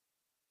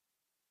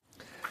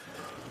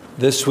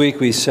This week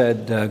we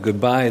said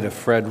goodbye to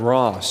Fred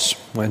Ross,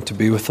 went to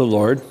be with the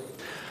Lord.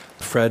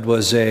 Fred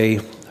was a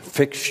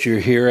fixture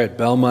here at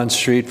Belmont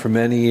Street for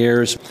many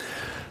years.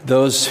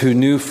 Those who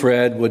knew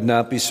Fred would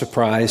not be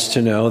surprised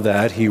to know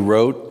that he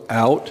wrote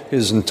out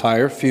his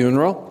entire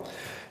funeral.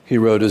 He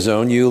wrote his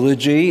own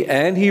eulogy,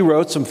 and he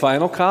wrote some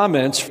final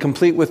comments,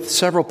 complete with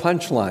several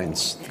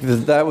punchlines.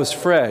 That was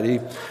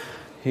Fred.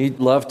 He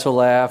loved to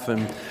laugh,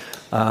 and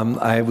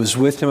I was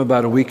with him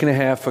about a week and a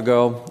half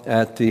ago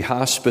at the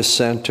hospice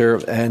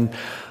center, and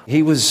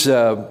he was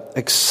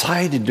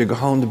excited to go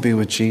home to be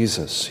with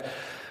Jesus.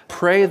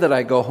 Pray that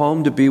I go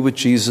home to be with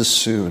Jesus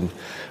soon.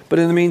 But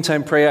in the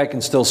meantime, pray I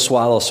can still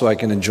swallow so I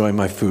can enjoy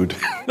my food.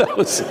 That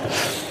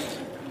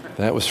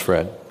was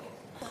Fred.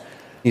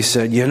 He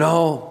said,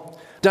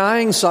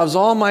 dying solves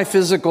all my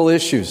physical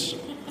issues.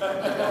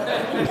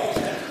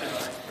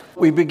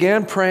 We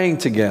began praying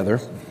together,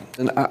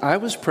 and I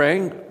was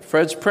praying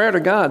Fred's prayer to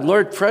God.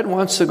 Lord, Fred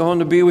wants to go home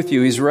to be with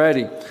you. He's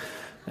ready.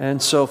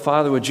 And so,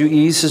 Father, would you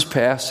ease his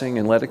passing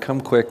and let it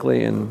come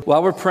quickly? And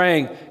while we're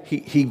praying,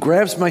 he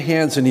grabs my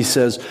hands and he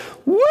says,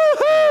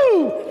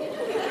 woohoo!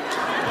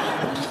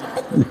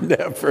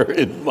 Never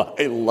in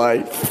my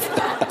life.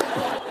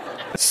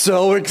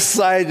 So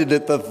excited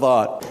at the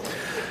thought.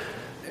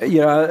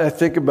 I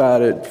think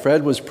about it.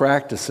 Fred was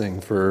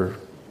practicing for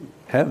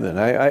heaven.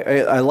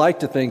 I like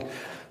to think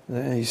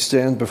he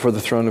stands before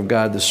the throne of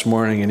God this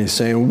morning and he's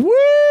saying, woo!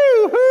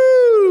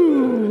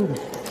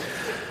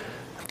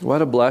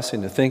 What a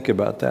blessing to think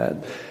about that.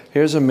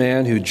 Here's a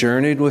man who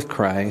journeyed with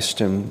Christ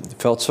and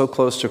felt so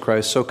close to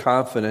Christ, so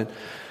confident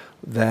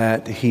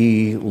that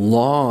he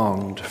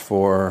longed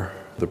for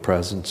the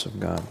presence of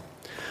God.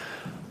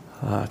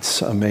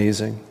 It's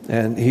amazing.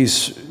 And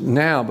he's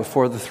now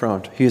before the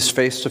throne. He is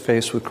face to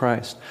face with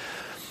Christ.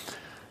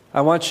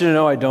 I want you to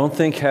know I don't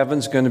think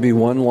heaven's going to be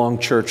one long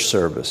church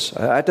service.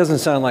 That doesn't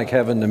sound like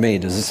heaven to me.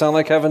 Does it sound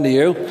like heaven to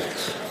you?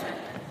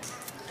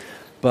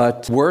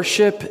 But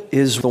worship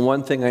is the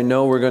one thing I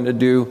know we're going to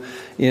do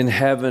in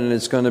heaven, and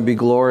it's going to be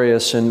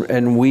glorious,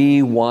 and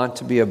we want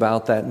to be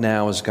about that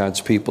now as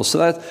God's people.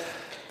 So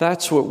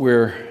that's what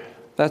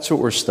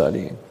we're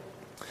studying.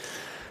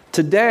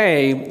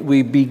 Today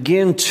we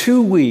begin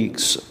 2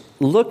 weeks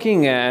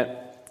looking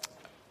at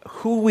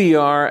who we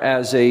are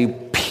as a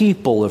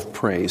people of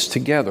praise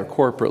together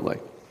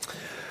corporately.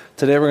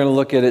 Today we're going to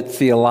look at it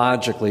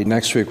theologically.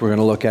 Next week we're going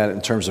to look at it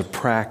in terms of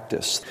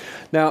practice.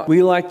 Now,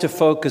 we like to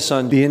focus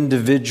on the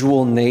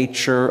individual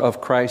nature of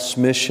Christ's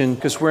mission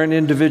because we're an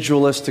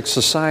individualistic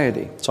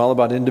society. It's all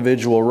about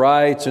individual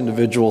rights,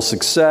 individual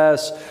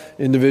success,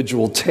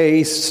 individual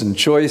tastes and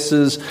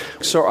choices.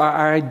 So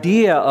our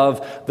idea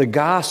of the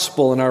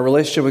gospel and our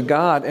relationship with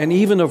God and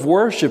even of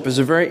worship is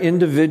a very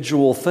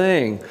individual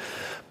thing.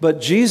 But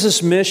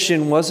Jesus'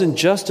 mission wasn't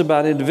just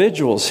about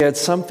individuals. He had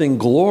something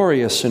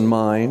glorious in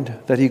mind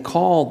that he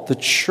called the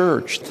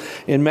church.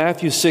 In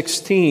Matthew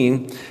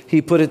 16,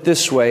 he put it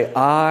this way,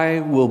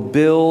 I will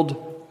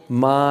build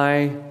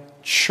my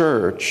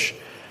church,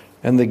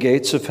 and the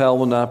gates of hell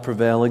will not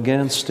prevail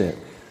against it.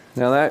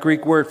 Now that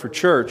Greek word for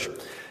church,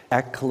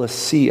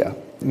 ekklesia,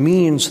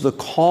 means the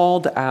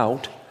called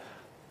out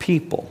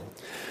people.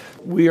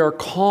 We are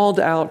called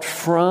out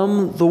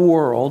from the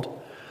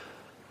world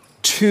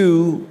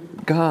to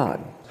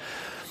God.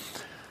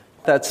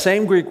 That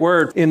same Greek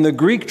word in the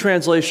Greek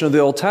translation of the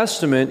Old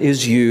Testament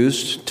is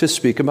used to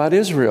speak about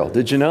Israel.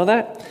 Did you know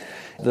that?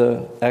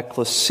 The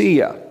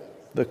ekklesia,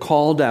 the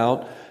called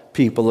out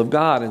people of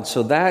God. And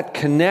so that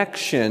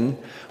connection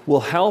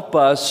will help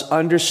us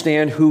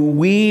understand who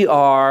we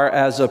are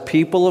as a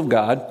people of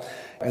God.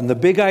 And the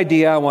big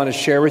idea I want to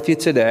share with you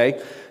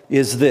today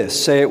is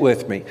this. Say it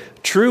with me.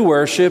 True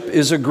worship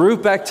is a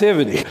group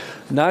activity,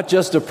 not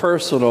just a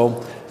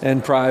personal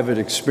and private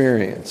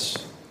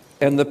experience.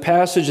 And the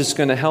passage that's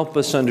going to help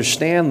us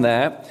understand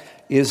that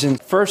is in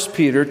 1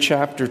 Peter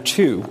chapter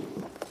 2.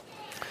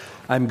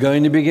 I'm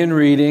going to begin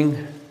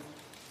reading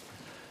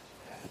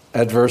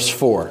at verse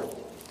 4.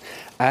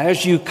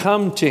 As you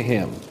come to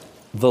him,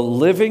 the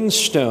living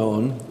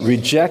stone,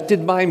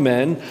 rejected by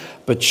men,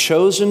 but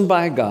chosen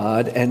by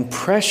God and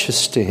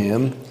precious to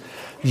him,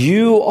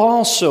 you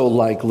also,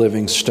 like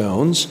living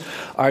stones,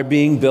 are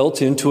being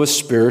built into a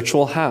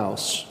spiritual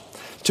house,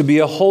 to be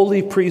a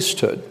holy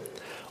priesthood,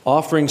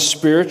 offering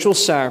spiritual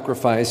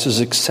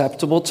sacrifices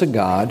acceptable to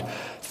God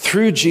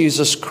through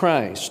Jesus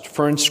Christ.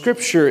 For in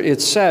Scripture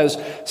it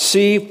says,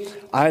 see,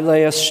 I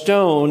lay a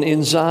stone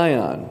in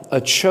Zion,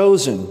 a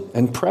chosen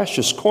and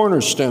precious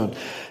cornerstone,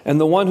 and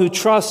the one who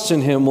trusts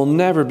in him will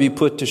never be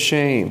put to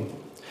shame.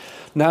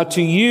 Now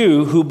to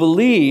you who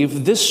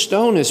believe, this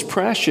stone is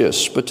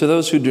precious, but to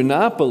those who do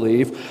not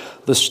believe,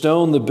 the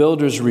stone the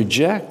builders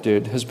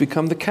rejected has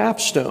become the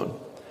capstone,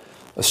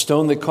 a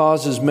stone that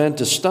causes men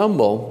to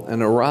stumble,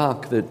 and a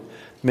rock that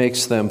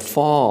makes them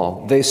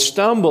fall. They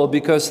stumble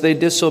because they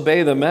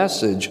disobey the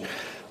message,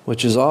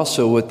 which is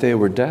also what they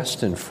were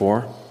destined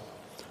for.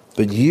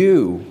 But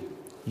you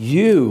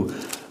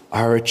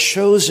are a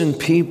chosen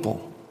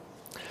people,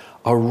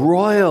 a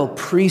royal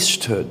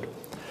priesthood,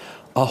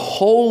 a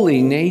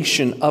holy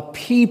nation, a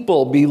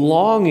people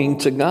belonging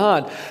to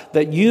God,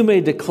 that you may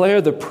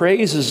declare the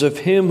praises of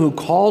him who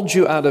called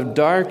you out of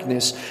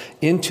darkness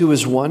into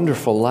his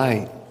wonderful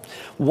light.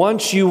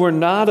 Once you were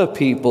not a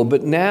people,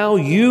 but now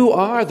you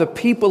are the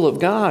people of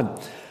God.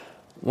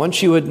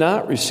 Once you had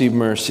not received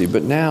mercy,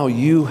 but now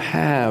you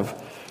have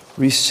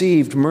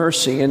received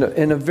mercy.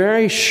 In a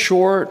very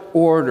short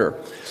order,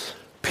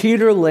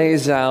 Peter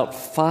lays out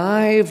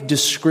 5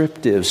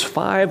 descriptives,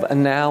 5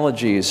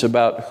 analogies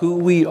about who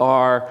we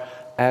are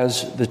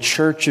as the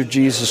church of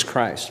Jesus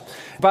Christ.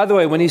 By the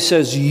way, when he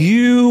says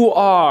you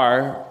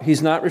are,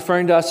 he's not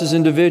referring to us as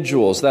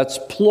individuals. That's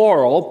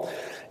plural.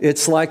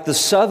 It's like the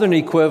southern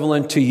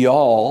equivalent to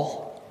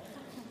y'all.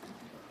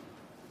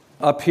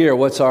 Up here,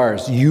 what's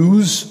ours?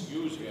 Yous?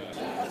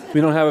 We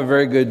don't have a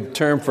very good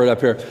term for it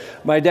up here.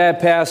 My dad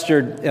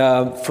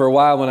pastored for a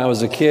while when I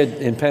was a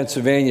kid in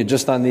Pennsylvania,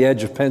 just on the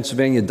edge of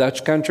Pennsylvania,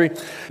 Dutch country.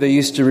 They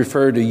used to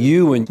refer to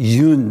you and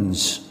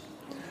yuns.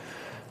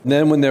 And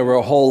then when there were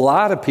a whole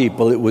lot of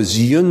people, it was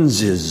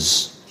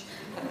yunses.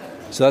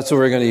 So that's what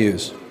we're going to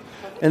use.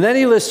 And then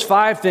he lists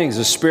 5 things: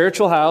 a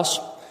spiritual house,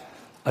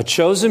 a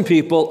chosen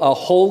people, a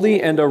holy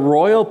and a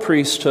royal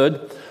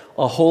priesthood,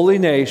 a holy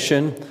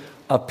nation,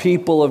 a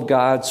people of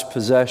God's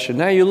possession.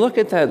 Now you look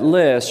at that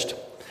list.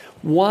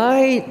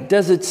 Why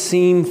does it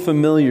seem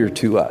familiar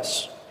to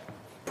us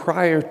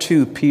prior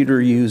to Peter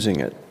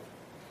using it?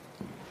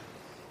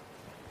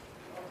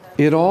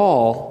 It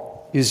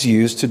all is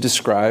used to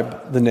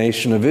describe the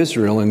nation of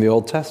Israel in the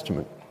Old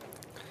Testament.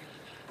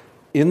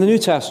 In the New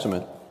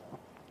Testament,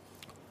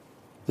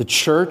 the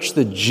church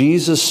that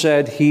Jesus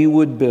said he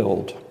would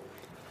build,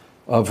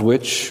 of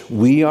which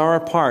we are a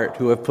part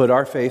who have put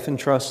our faith and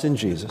trust in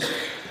Jesus,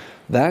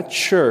 that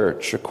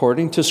church,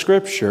 according to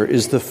Scripture,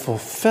 is the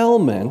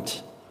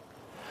fulfillment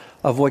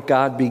of what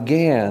God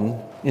began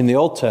in the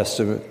Old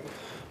Testament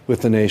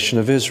with the nation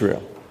of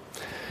Israel.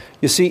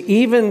 You see,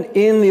 even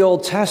in the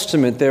Old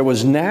Testament, there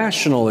was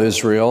national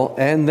Israel,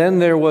 and then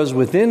there was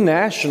within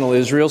national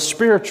Israel,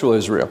 spiritual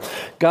Israel.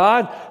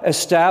 God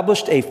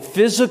established a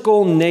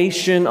physical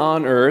nation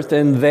on earth,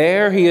 and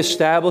there he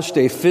established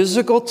a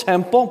physical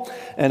temple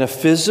and a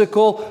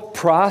physical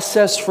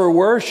process for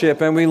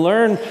worship. And we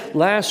learned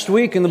last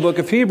week in the book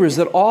of Hebrews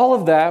that all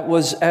of that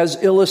was as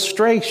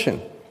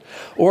illustration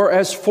or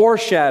as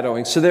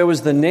foreshadowing. So there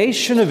was the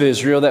nation of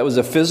Israel that was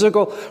a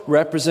physical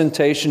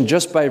representation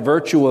just by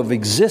virtue of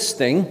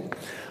existing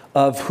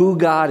of who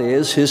God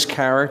is, his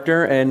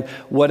character, and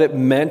what it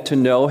meant to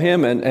know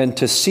him and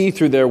to see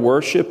through their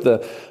worship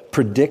the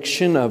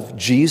prediction of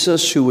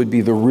Jesus, who would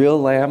be the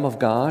real Lamb of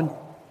God.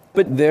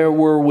 But there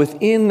were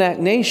within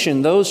that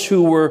nation those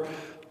who were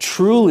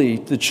truly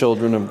the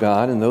children of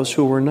God and those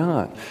who were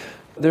not.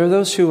 There are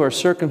those who are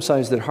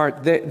circumcised at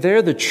heart.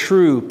 They're the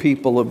true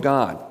people of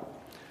God.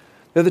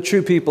 They're the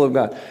true people of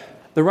God.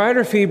 The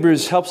writer of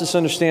Hebrews helps us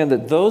understand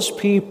that those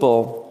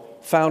people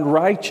found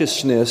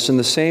righteousness in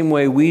the same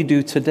way we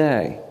do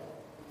today,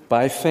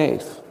 by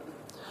faith.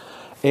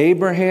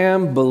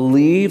 Abraham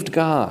believed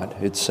God,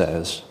 it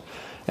says,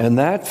 and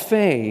that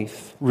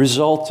faith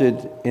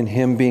resulted in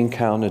him being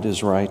counted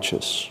as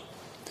righteous.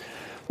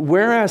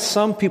 Whereas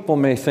some people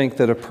may think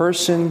that a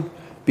person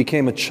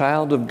became a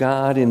child of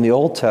God in the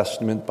Old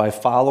Testament by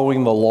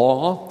following the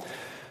law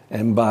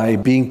and by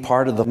being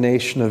part of the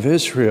nation of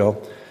Israel,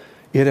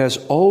 it has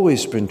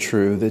always been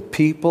true that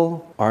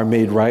people are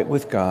made right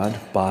with God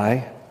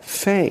by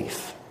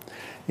faith.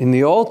 In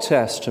the Old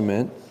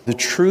Testament, the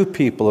true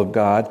people of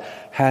God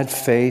had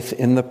faith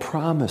in the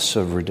promise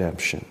of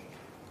redemption.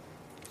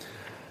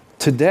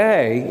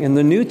 Today, in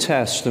the New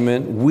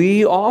Testament,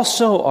 we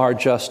also are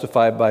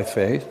justified by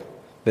faith.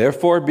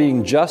 Therefore,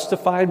 being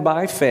justified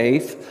by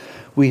faith,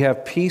 we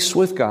have peace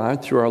with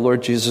God through our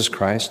Lord Jesus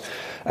Christ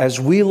as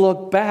we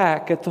look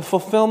back at the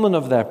fulfillment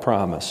of that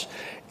promise.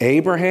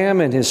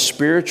 Abraham and his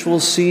spiritual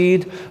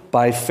seed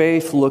by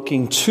faith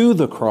looking to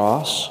the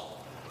cross,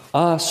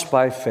 us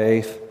by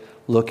faith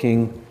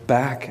looking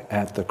back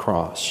at the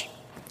cross.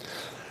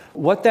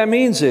 What that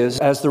means is,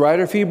 as the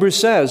writer of Hebrews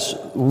says,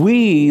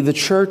 we, the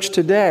church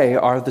today,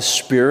 are the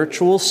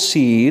spiritual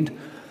seed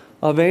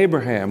of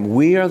Abraham.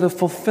 We are the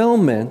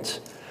fulfillment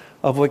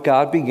of what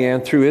God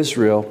began through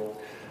Israel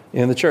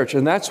in the church.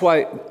 And that's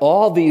why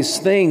all these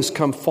things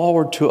come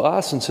forward to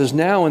us and says,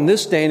 now in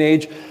this day and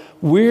age,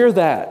 we're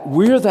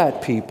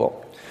that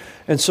people.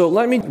 And so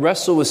let me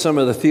wrestle with some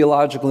of the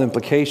theological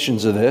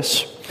implications of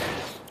this.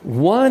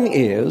 One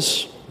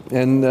is,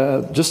 and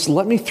just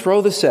let me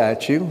throw this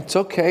at you. It's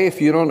okay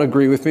if you don't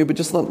agree with me, but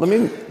just let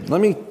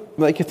me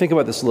make you think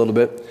about this a little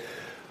bit.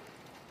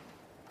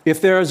 If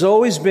there has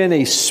always been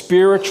a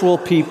spiritual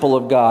people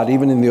of God,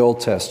 even in the Old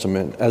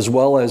Testament, as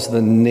well as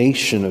the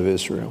nation of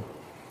Israel,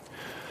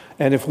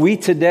 and if we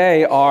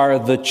today are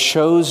the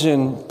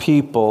chosen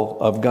people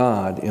of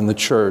God in the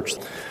church,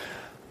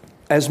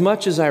 as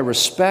much as I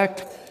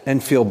respect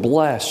and feel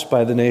blessed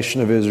by the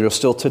nation of Israel,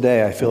 still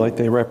today I feel like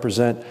they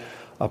represent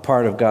a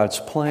part of God's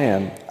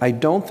plan. I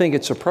don't think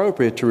it's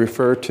appropriate to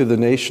refer to the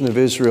nation of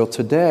Israel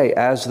today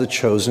as the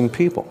chosen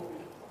people.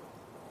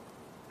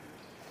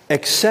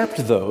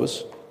 except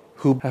those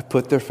who have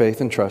put their faith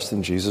and trust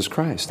in Jesus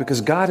Christ.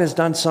 Because God has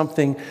done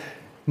something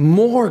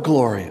more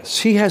glorious.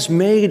 He has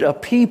made a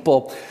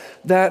people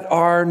that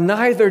are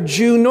neither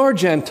Jew nor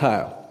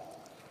Gentile,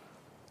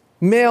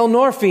 male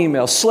nor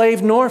female,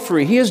 slave nor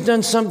free. He has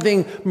done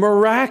something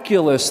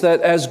miraculous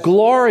that, as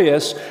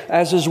glorious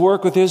as his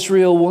work with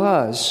Israel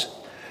was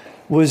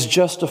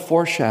just a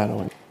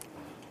foreshadowing.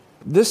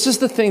 This is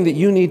the thing that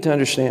you need to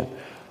understand.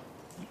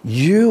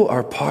 You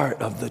are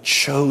part of the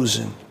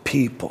chosen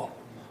people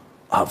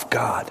of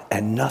God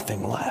and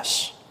nothing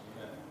less.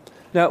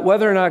 Now,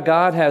 whether or not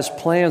God has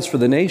plans for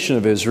the nation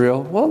of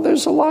Israel, well,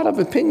 there's a lot of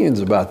opinions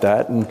about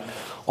that, and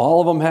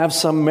all of them have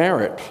some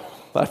merit.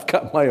 I've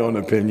got my own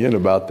opinion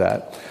about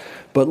that.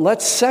 But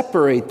let's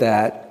separate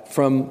that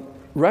from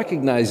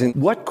recognizing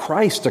what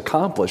Christ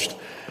accomplished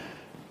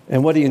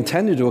and what he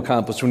intended to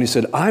accomplish when he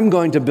said, I'm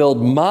going to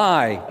build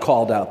my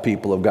called out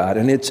people of God.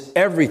 And it's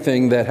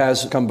everything that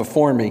has come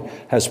before me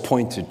has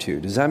pointed to.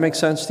 Does that make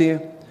sense to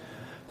you?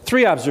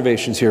 3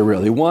 observations here,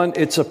 really. 1,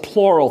 it's a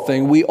plural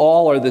thing. We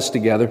all are this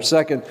together.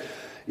 2,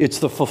 it's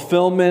the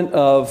fulfillment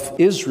of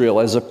Israel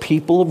as a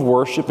people of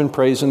worship and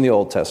praise in the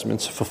Old Testament.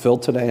 It's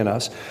fulfilled today in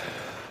us.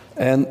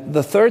 And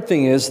the 3rd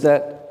thing is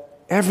that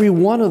every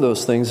one of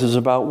those things is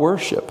about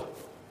worship.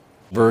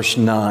 Verse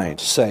 9,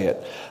 say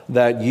it.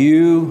 That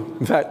you,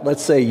 in fact,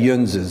 let's say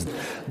Yunzes,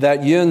 that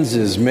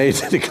Yunzes may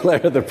declare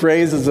the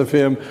praises of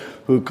him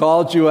who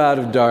called you out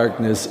of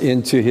darkness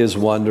into his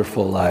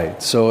wonderful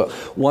light. So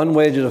one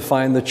way to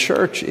define the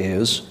church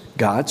is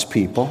God's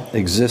people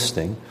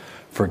existing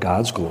for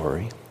God's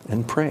glory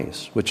and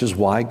praise, which is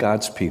why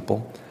God's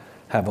people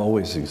have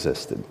always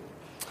existed.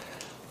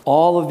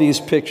 All of these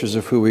pictures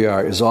of who we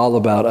are is all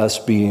about us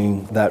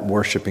being that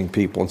worshiping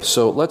people.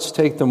 So let's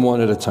take them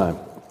one at a time.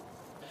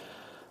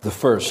 The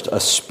first,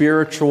 a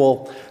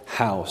spiritual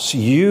house.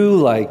 You,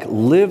 like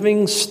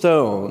living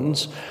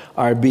stones,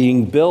 are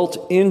being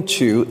built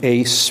into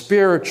a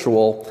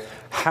spiritual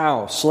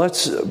house.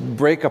 Let's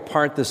break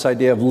apart this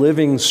idea of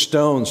living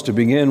stones to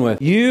begin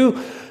with.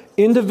 You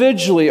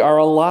individually are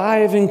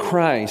alive in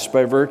Christ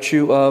by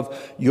virtue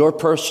of your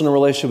personal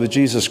relationship with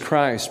Jesus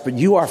Christ, but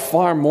you are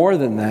far more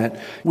than that.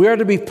 We are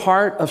to be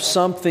part of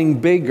something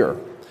bigger.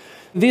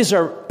 These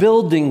are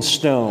building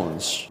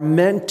stones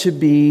meant to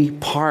be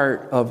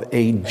part of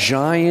a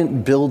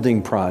giant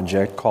building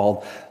project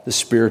called the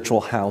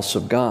spiritual house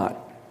of God.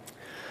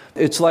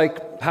 It's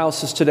like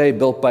houses today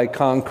built by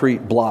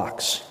concrete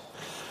blocks.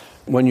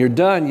 When you're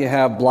done, you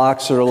have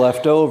blocks that are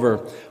left over.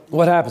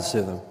 What happens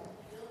to them?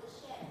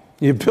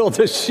 You build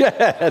a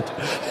shed.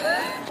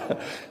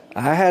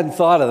 I hadn't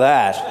thought of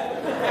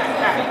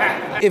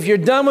that. If you're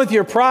done with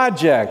your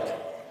project,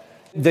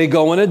 they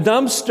go in a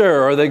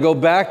dumpster or they go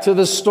back to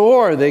the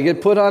store. They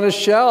get put on a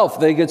shelf.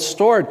 They get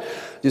stored.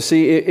 You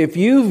see, if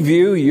you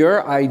view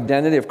your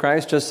identity of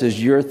Christ just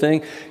as your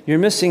thing, you're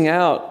missing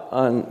out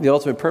on the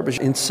ultimate purpose.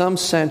 In some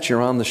sense,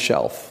 you're on the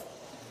shelf.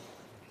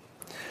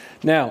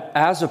 Now,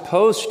 as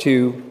opposed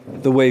to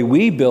the way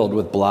we build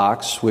with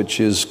blocks, which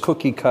is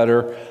cookie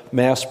cutter,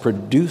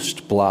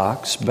 mass-produced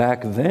blocks, back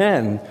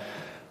then,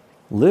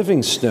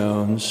 living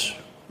stones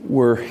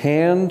were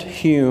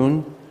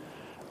hand-hewn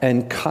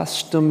and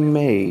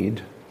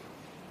custom-made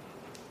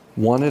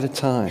one at a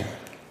time.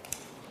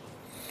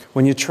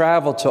 When you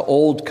travel to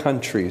old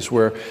countries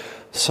where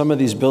some of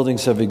these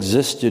buildings have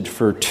existed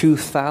for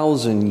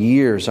 2,000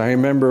 years. I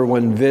remember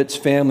when Vit's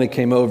family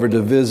came over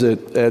to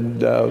visit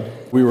and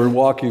we were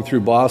walking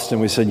through Boston.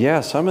 We said,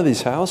 yeah, some of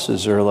these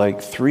houses are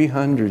like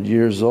 300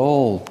 years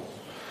old.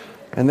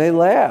 And they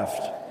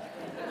laughed.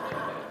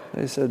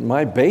 They said,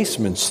 my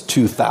basement's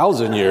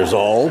 2,000 years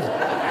old.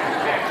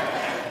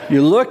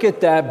 You look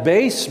at that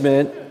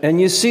basement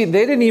and you see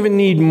they didn't even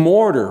need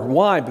mortar.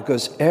 Why?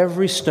 Because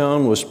every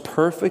stone was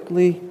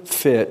perfectly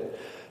fit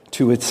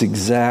to its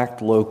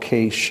exact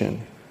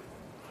location.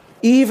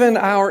 Even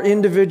our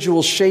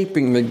individual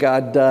shaping that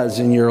God does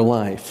in your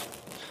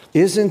life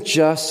isn't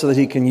just so that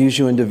he can use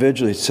you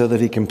individually, it's so that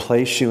he can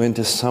place you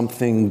into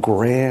something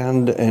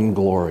grand and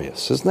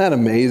glorious. Isn't that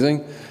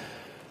amazing?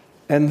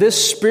 And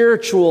this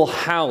spiritual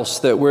house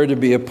that we're to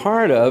be a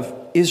part of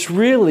is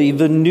really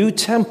the new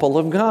temple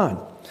of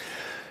God.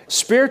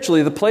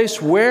 Spiritually, the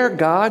place where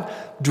God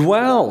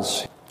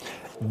dwells.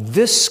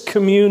 This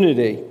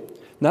community,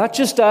 not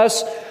just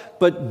us,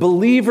 but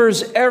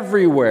believers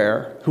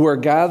everywhere who are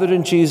gathered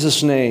in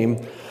Jesus'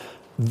 name,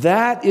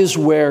 that is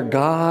where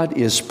God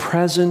is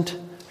present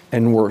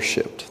and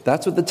worshiped.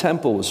 That's what the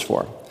temple was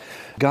for.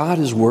 God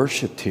is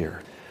worshiped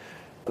here.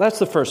 That's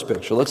the first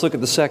picture. Let's look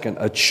at the second,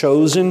 a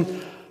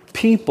chosen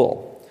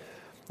people.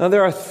 Now,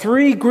 there are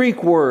 3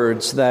 Greek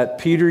words that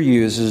Peter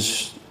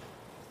uses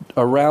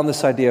around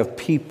this idea of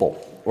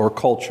people or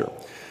culture.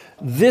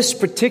 This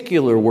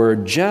particular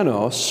word,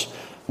 genos,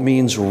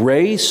 means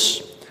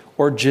race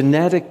or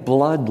genetic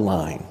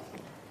bloodline.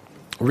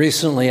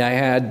 Recently, I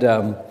had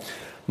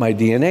my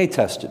DNA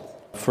tested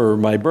for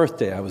my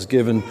birthday. I was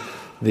given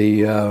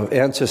the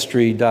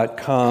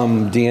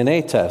Ancestry.com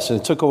DNA test,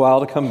 and it took a while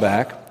to come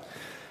back.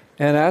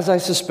 And as I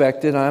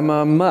suspected, I'm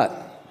a mutt.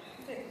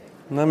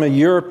 I'm a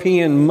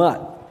European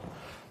mutt.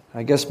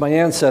 I guess my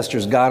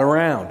ancestors got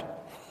around.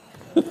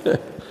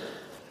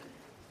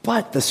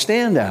 But the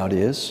standout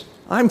is,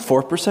 I'm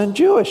 4%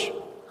 Jewish.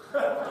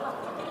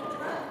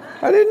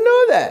 I didn't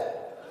know that.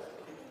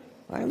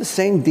 I have the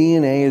same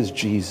DNA as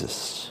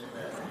Jesus.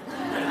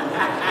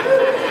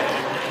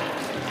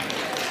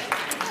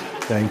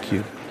 Thank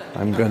you.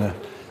 I'm going to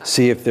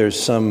see if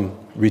there's some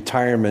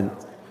retirement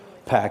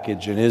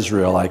package in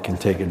Israel I can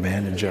take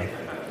advantage of.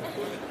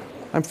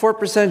 I'm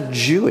 4%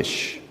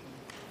 Jewish.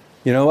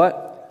 You know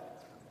what?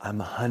 I'm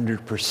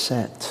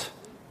 100%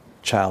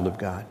 child of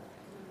God.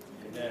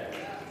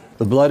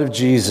 The blood of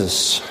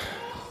Jesus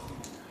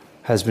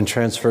has been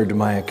transferred to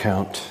my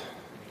account.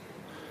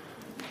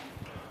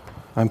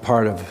 I'm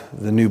part of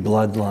the new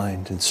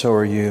bloodline, and so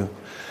are you.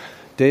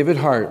 David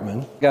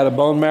Hartman got a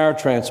bone marrow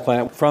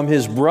transplant from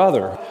his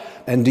brother.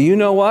 And do you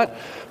know what?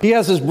 He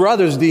has his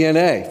brother's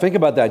DNA. Think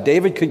about that.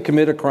 David could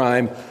commit a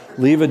crime,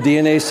 leave a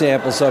DNA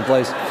sample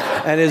someplace,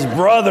 and his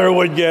brother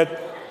would get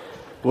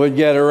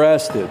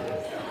arrested.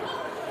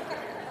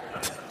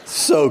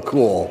 So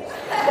cool.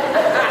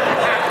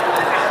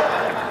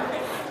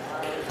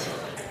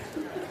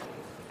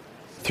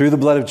 Through the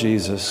blood of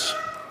Jesus,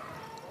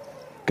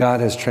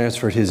 God has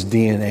transferred his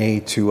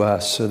DNA to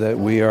us so that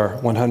we are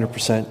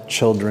 100%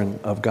 children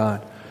of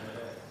God.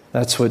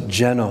 That's what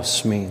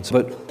genos means.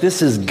 But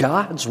this is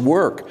God's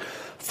work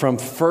from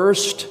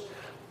first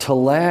to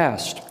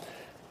last.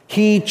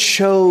 He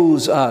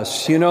chose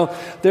us. You know,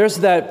 there's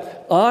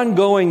that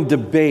ongoing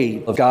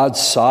debate of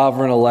God's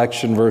sovereign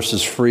election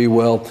versus free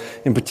will,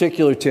 in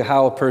particular to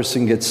how a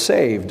person gets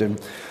saved.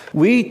 And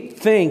we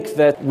think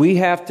that we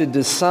have to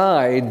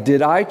decide,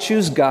 did I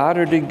choose God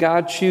or did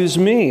God choose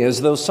me?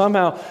 As though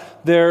somehow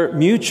they're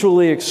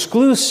mutually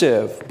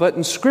exclusive. But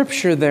in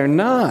Scripture, they're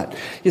not.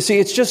 You see,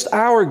 it's just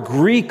our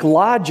Greek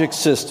logic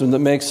system that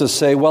makes us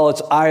say, well,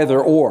 it's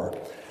either or.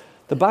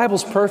 The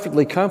Bible's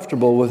perfectly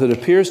comfortable with it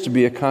appears to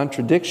be a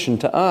contradiction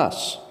to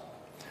us.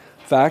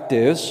 Fact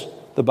is,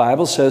 the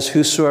Bible says,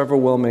 whosoever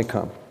will may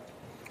come.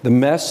 The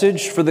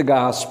message for the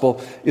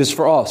gospel is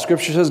for all.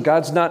 Scripture says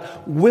God's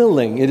not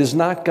willing. It is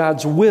not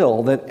God's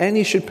will that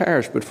any should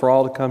perish, but for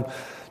all to come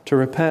to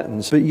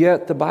repentance. But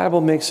yet the Bible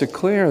makes it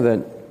clear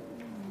that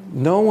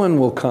no one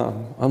will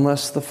come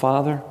unless the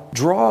Father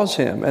draws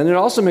him. And it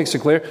also makes it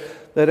clear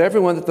that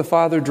everyone that the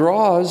Father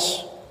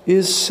draws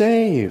is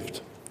saved.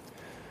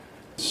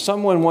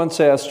 Someone once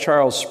asked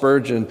Charles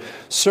Spurgeon,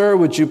 "Sir,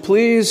 would you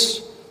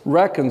please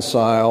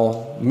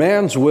reconcile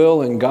man's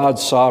will and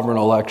God's sovereign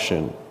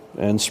election?"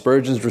 And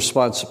Spurgeon's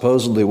response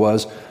supposedly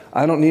was,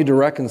 "I don't need to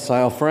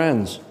reconcile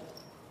friends."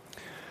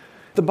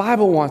 The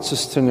Bible wants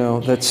us to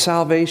know that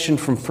salvation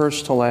from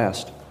first to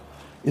last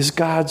is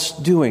God's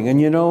doing. And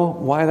you know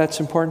why that's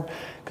important?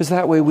 Because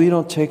that way we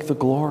don't take the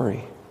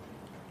glory.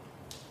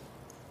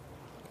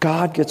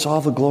 God gets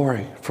all the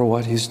glory for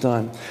what he's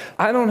done.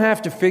 I don't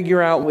have to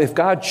figure out if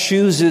God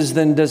chooses,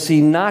 then does he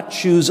not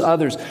choose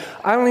others?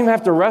 I don't even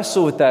have to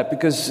wrestle with that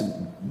because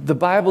the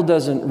Bible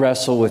doesn't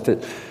wrestle with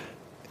it.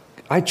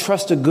 I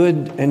trust a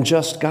good and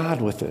just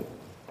God with it.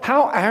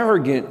 How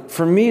arrogant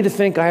for me to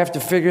think I have to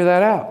figure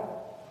that out.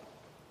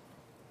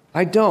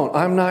 I don't.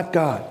 I'm not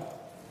God.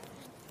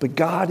 But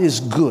God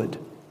is good.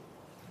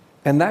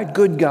 And that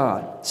good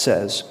God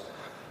says,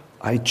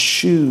 I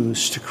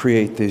choose to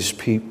create these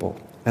people.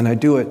 And I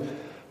do it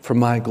for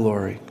my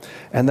glory.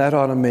 And that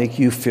ought to make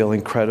you feel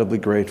incredibly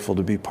grateful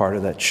to be part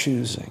of that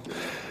choosing.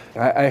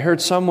 I heard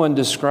someone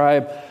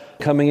describe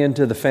coming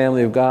into the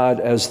family of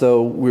God as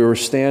though we were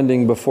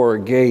standing before a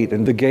gate,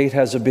 and the gate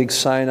has a big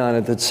sign on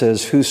it that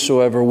says,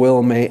 whosoever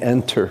will may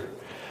enter.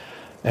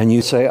 And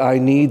you say, I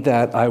need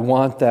that, I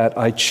want that,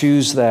 I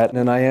choose that,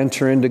 and I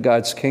enter into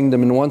God's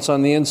kingdom. And once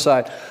on the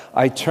inside,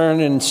 I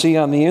turn and see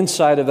on the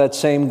inside of that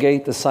same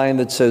gate the sign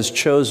that says,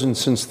 chosen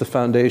since the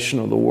foundation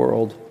of the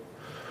world.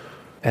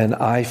 And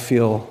I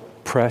feel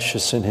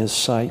precious in his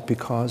sight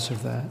because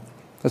of that.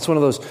 That's one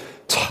of those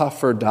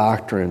tougher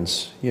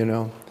doctrines, you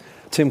know.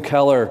 Tim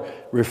Keller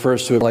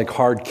refers to it like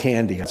hard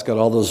candy. It's got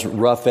all those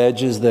rough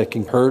edges that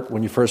can hurt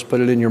when you first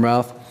put it in your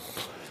mouth.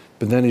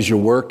 But then as you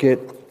work it,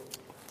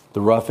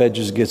 the rough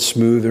edges get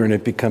smoother and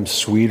it becomes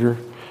sweeter.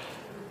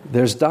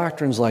 There's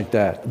doctrines like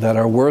that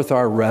are worth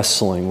our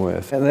wrestling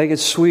with. And they get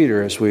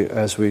sweeter as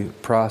we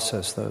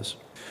process those.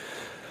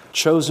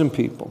 Chosen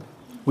people.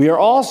 We are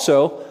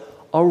also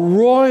a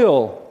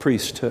royal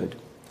priesthood.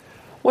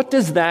 What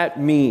does that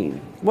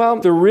mean? Well,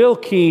 the real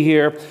key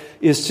here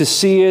is to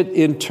see it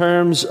in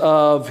terms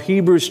of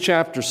Hebrews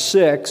chapter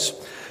 6.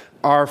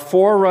 Our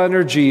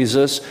forerunner,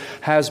 Jesus,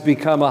 has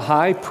become a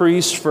high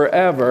priest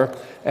forever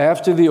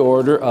after the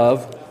order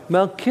of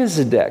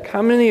Melchizedek.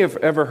 How many have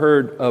ever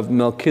heard of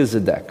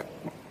Melchizedek?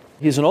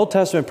 He's an Old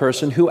Testament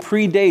person who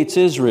predates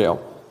Israel,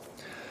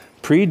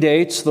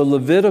 predates the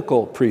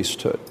Levitical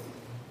priesthood.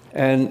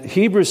 And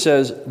Hebrews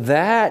says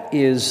that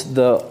is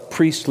the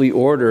priestly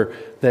order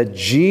that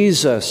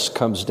Jesus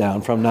comes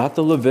down from, not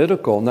the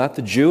Levitical, not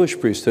the Jewish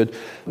priesthood.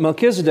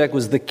 Melchizedek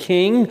was the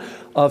king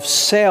of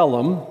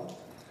Salem.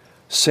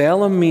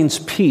 Salem means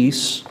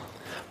peace.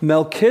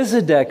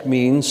 Melchizedek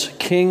means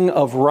king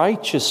of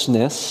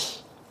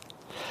righteousness.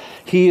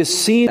 He is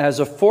seen as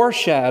a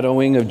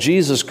foreshadowing of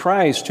Jesus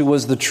Christ, who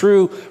was the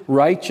true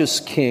righteous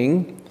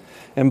king.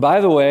 And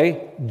by the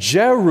way,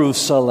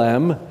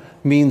 Jerusalem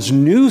means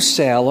New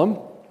Salem.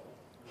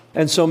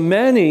 And so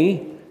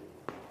many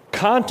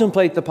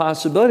contemplate the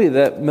possibility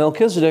that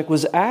Melchizedek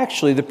was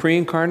actually the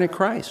pre-incarnate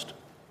Christ,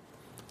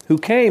 who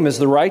came as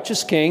the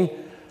righteous king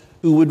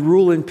who would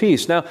rule in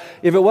peace. Now,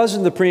 if it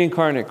wasn't the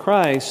pre-incarnate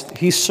Christ,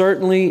 he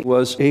certainly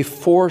was a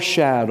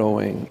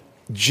foreshadowing.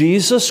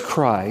 Jesus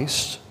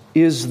Christ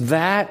is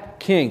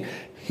that king.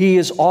 He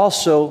is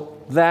also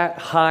that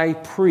high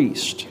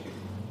priest.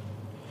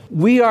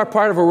 We are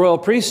part of a royal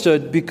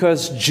priesthood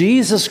because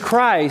Jesus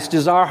Christ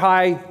is our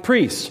high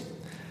priest.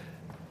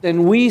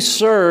 And we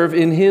serve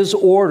in his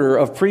order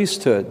of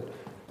priesthood.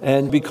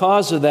 And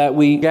because of that,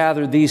 we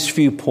gather these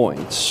few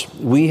points.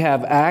 We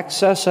have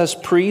access as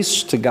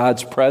priests to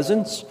God's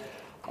presence.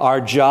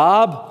 Our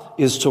job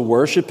is to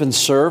worship and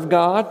serve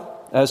God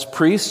as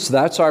priests.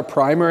 That's our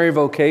primary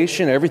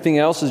vocation. Everything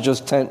else is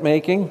just tent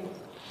making.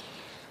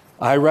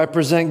 I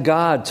represent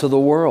God to the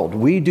world.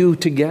 We do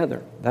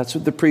together. That's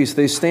what the priests,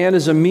 they stand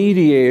as a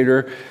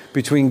mediator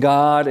between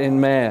God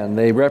and man.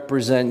 They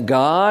represent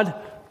God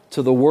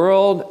to the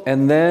world,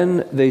 and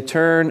then they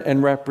turn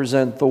and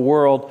represent the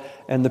world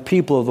and the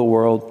people of the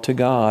world to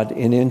God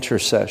in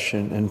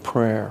intercession and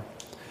prayer.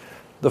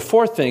 The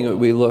fourth thing that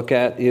we look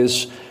at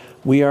is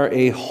we are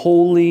a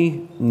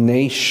holy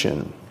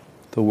nation.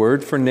 The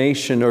word for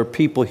nation or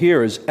people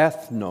here is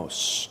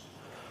ethnos.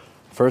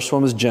 First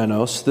one was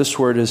genos. This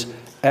word is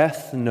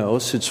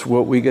ethnos. It's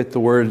what we get the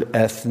word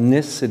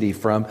ethnicity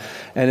from,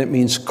 and it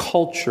means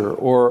culture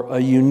or a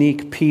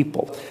unique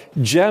people.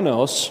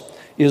 Genos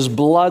is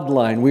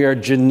bloodline. We are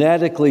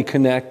genetically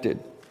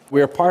connected.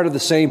 We are part of the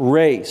same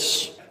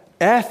race.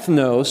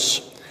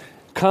 Ethnos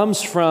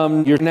comes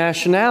from your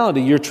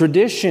nationality, your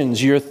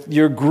traditions, your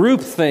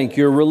groupthink,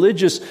 your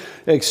religious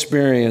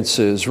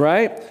experiences,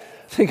 right?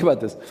 Think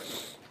about this.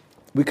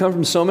 We come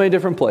from so many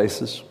different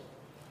places,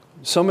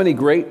 so many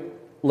great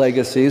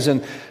legacies,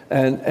 and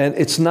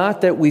it's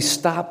not that we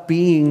stop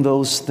being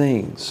those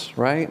things,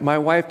 right? My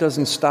wife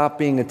doesn't stop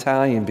being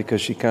Italian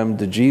because she comes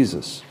to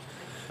Jesus.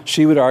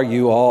 She would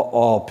argue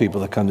all people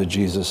that come to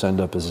Jesus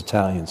end up as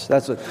Italians.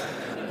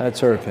 That's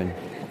her opinion.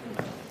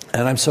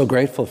 And I'm so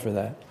grateful for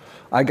that.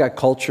 I got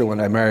culture when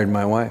I married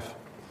my wife.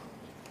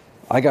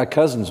 I got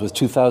cousins with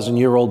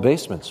 2,000-year-old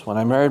basements when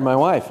I married my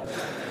wife.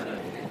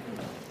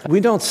 We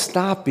don't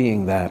stop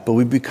being that, but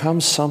we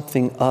become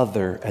something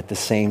other at the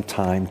same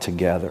time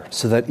together.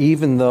 So that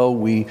even though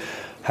we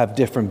have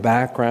different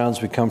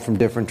backgrounds, we come from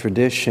different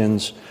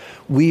traditions,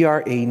 we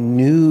are a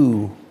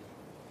new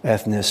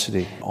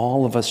ethnicity,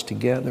 all of us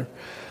together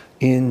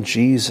in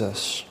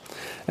Jesus.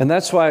 And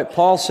that's why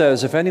Paul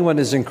says, if anyone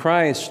is in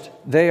Christ,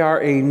 they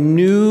are a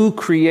new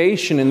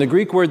creation. And the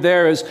Greek word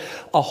there is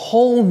a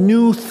whole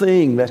new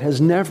thing that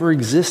has never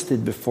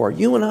existed before.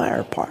 You and I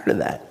are part of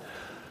that.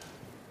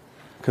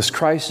 Because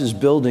Christ is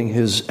building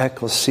his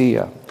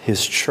ecclesia,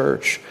 his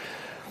church.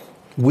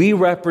 We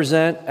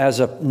represent,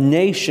 as a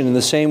nation, in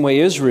the same way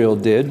Israel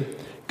did,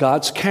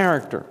 God's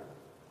character.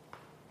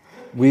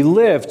 We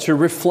live to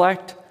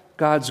reflect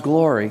God's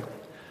glory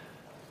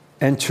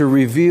and to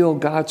reveal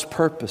God's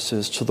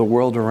purposes to the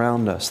world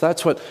around us.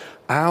 That's what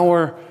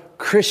our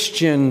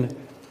Christian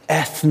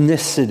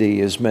ethnicity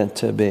is meant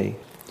to be.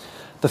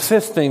 The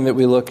fifth thing that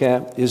we look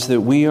at is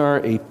that we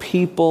are a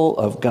people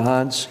of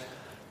God's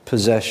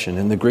possession.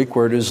 And the Greek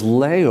word is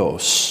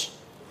laos.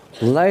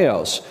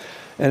 Laos.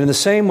 And in the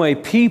same way,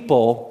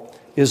 people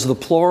is the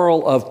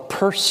plural of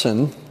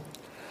person.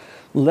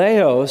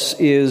 Laos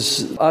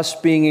is us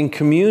being in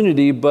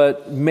community,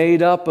 but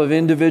made up of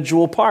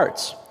individual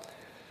parts.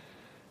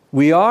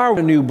 We are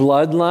a new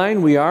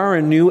bloodline. We are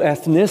a new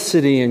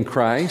ethnicity in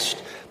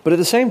Christ. But at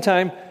the same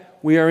time,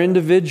 we are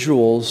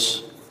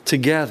individuals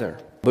together.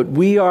 But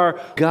we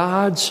are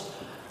God's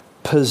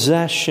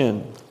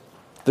possession.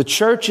 The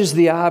church is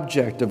the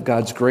object of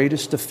God's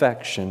greatest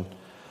affection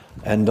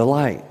and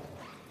delight.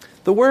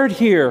 The word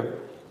here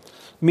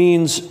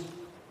means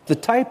the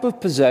type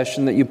of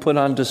possession that you put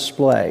on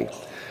display.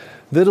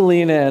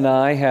 Vitalina and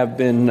I have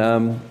been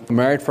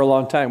married for a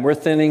long time. We're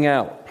thinning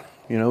out.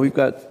 We've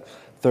got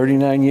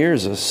 39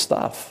 years of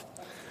stuff.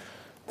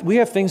 We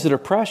have things that are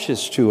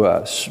precious to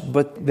us,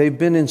 but they've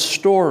been in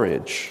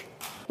storage.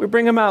 We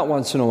bring them out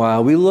once in a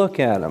while. We look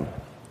at them.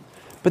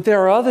 But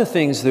there are other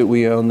things that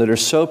we own that are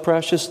so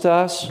precious to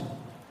us,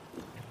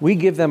 we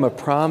give them a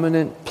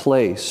prominent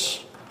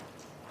place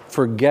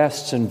for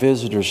guests and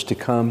visitors to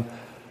come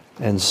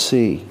and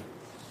see.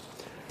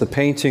 The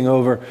painting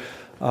over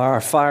our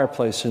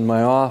fireplace in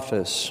my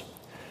office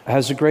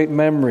has a great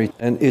memory,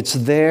 and it's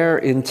there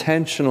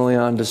intentionally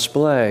on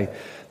display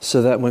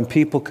so that when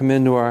people come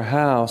into our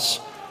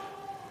house,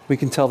 we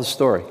can tell the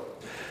story.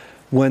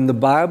 When the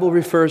Bible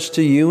refers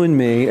to you and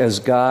me as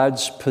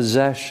God's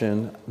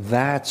possession,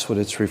 that's what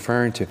it's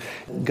referring to.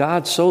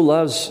 God so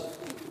loves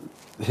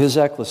his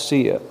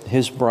ecclesia,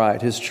 his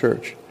bride, his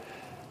church.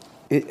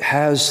 It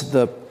has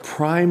the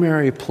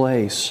primary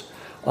place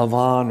of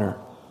honor,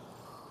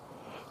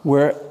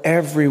 where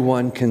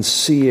everyone can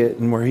see it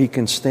and where he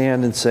can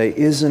stand and say,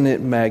 isn't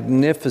it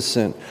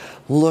magnificent?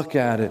 Look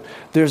at it.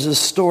 There's a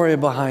story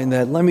behind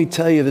that. Let me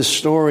tell you the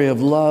story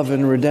of love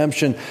and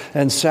redemption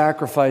and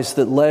sacrifice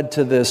that led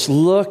to this.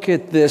 Look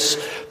at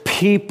this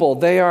people.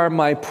 They are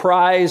my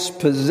prized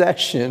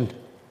possession.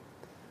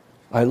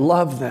 I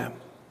love them.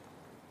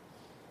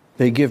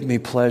 They give me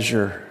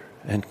pleasure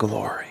and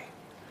glory.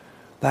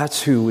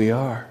 That's who we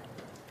are.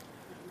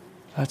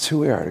 That's who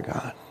we are to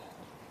God.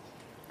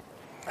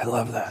 I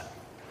love that.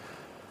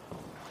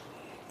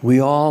 We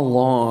all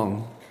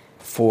long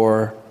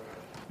for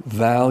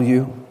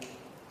value,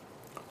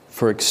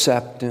 for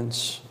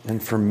acceptance,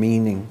 and for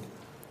meaning.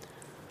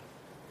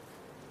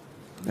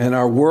 And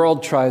our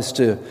world tries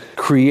to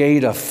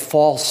create a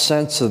false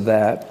sense of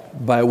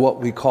that by what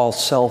we call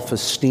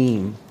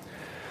self-esteem.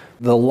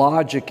 The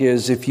logic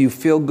is if you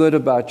feel good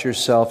about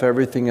yourself,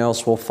 everything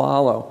else will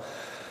follow.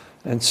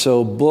 And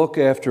so book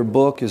after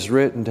book is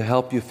written to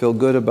help you feel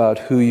good about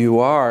who you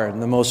are.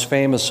 And the most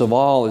famous of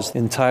all is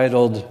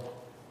entitled,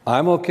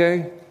 I'm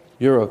okay,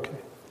 you're okay.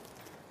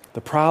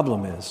 The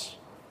problem is,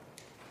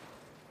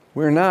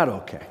 we're not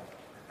okay.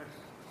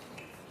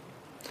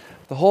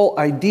 The whole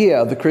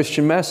idea of the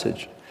Christian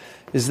message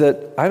is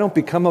that I don't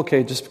become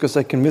okay just because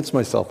I convince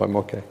myself I'm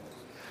okay.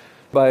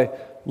 By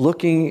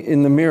looking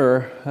in the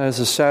mirror, as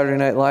a Saturday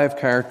Night Live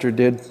character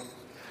did,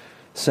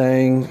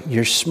 saying,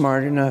 you're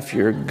smart enough,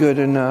 you're good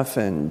enough,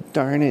 and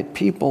darn it,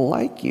 people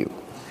like you.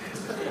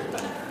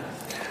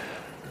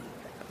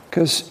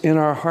 Because in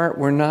our heart,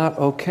 we're not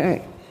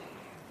okay.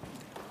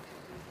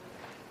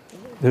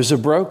 There's a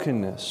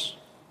brokenness.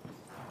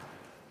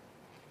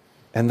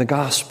 And the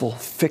gospel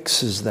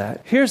fixes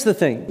that. Here's the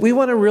thing. We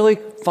want to really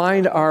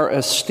find our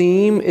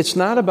esteem. It's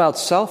not about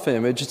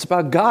self-image. It's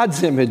about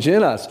God's image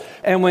in us.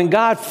 And when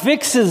God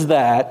fixes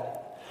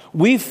that,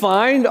 we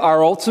find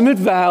our ultimate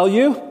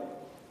value.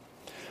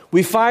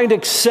 We find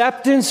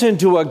acceptance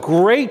into a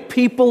great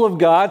people of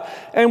God.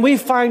 And we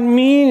find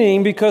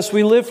meaning because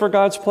we live for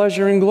God's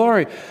pleasure and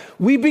glory.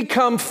 We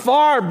become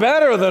far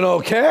better than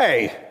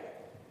okay.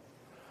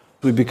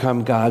 We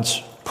become God's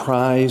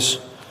prize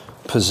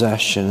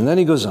possession. And then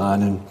he goes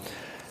on and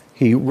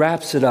he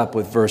wraps it up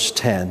with verse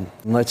 10.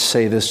 And let's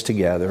say this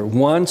together.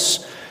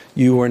 Once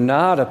you were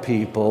not a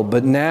people,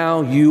 but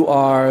now you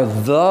are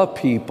the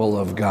people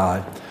of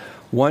God.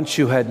 Once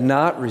you had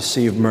not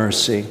received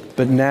mercy,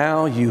 but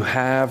now you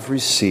have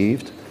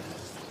received.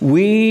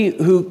 We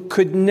who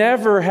could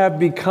never have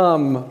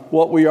become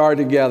what we are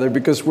together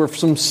because we're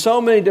from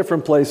so many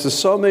different places,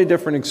 so many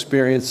different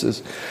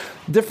experiences,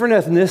 different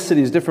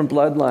ethnicities, different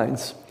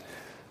bloodlines.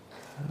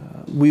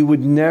 We would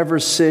never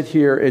sit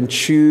here and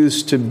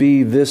choose to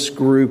be this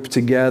group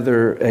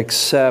together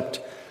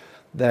except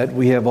that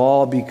we have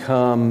all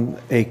become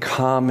a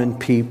common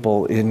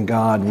people in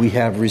God. We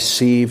have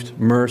received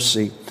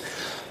mercy.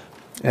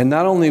 And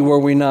not only were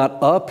we not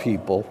a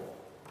people,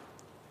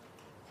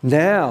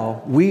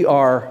 now we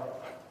are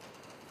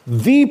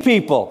the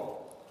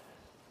people.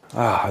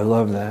 I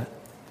love that.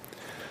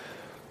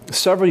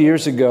 Several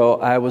years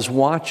ago, I was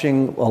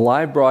watching a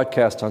live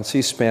broadcast on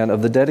C-SPAN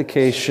of the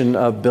dedication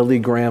of Billy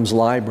Graham's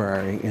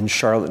library in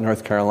Charlotte,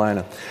 North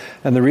Carolina.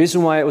 And the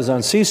reason why it was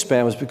on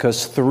C-SPAN was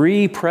because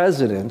 3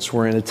 presidents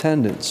were in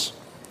attendance.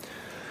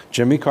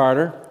 Jimmy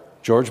Carter,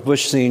 George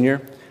Bush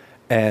Sr.,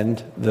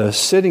 and the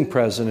sitting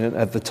president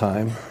at the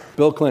time,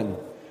 Bill Clinton.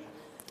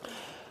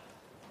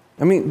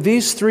 I mean,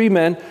 these 3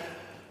 men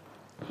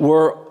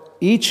were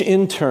each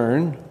in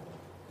turn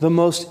the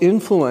most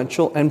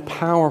influential and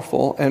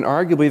powerful and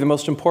arguably the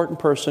most important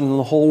person in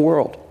the whole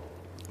world.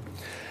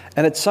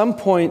 And at some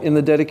point in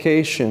the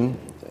dedication,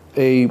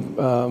 a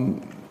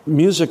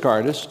music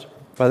artist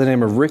by the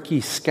name of Ricky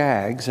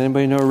Skaggs,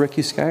 anybody know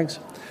Ricky Skaggs?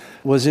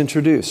 Was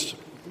introduced.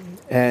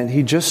 And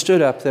he just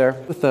stood up there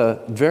with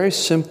a very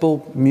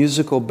simple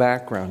musical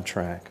background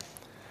track.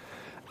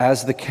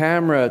 As the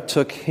camera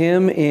took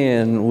him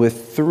in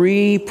with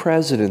 3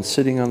 presidents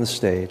sitting on the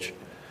stage,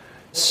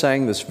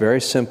 sang this very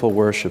simple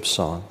worship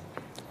song,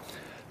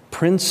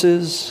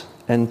 Princes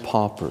and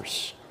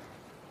Paupers,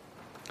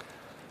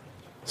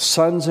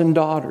 sons and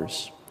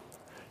daughters,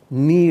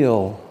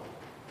 kneel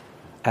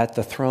at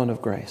the throne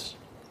of grace.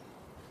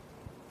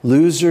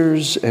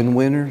 Losers and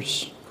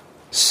winners,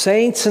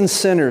 saints and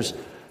sinners,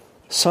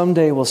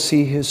 someday we'll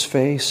see his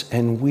face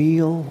and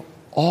we'll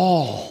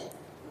all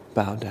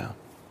bow down.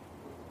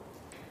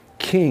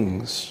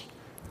 Kings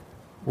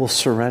will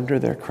surrender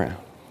their crown.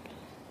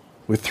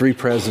 With 3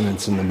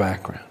 presidents in the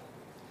background.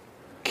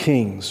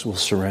 Kings will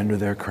surrender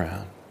their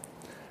crown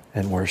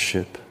and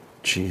worship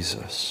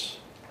Jesus.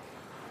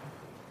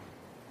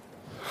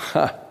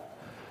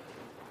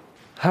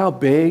 How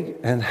big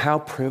and how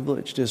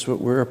privileged is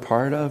what we're a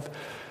part of?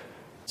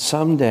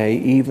 Someday,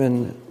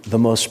 even the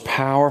most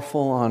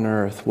powerful on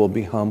earth will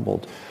be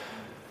humbled.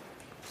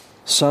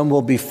 Some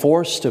will be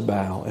forced to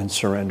bow and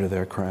surrender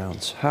their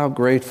crowns. How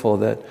grateful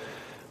that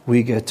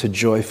we get to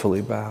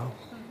joyfully bow.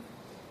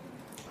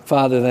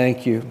 Father,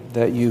 thank you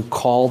that you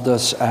called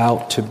us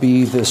out to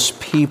be this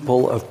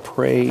people of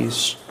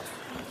praise.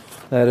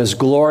 That as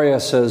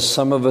glorious as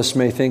some of us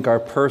may think our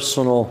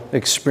personal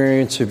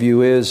experience of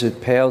you is,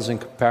 it pales in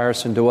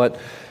comparison to what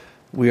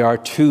we are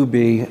to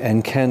be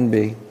and can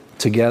be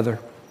together.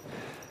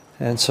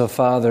 And so,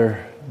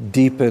 Father,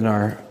 deepen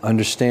our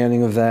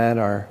understanding of that,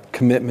 our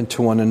commitment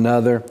to one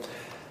another.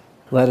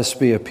 Let us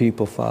be a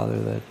people, Father,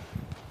 that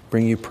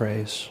bring you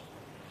praise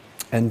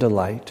and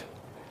delight.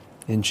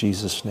 In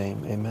Jesus'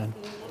 name, amen.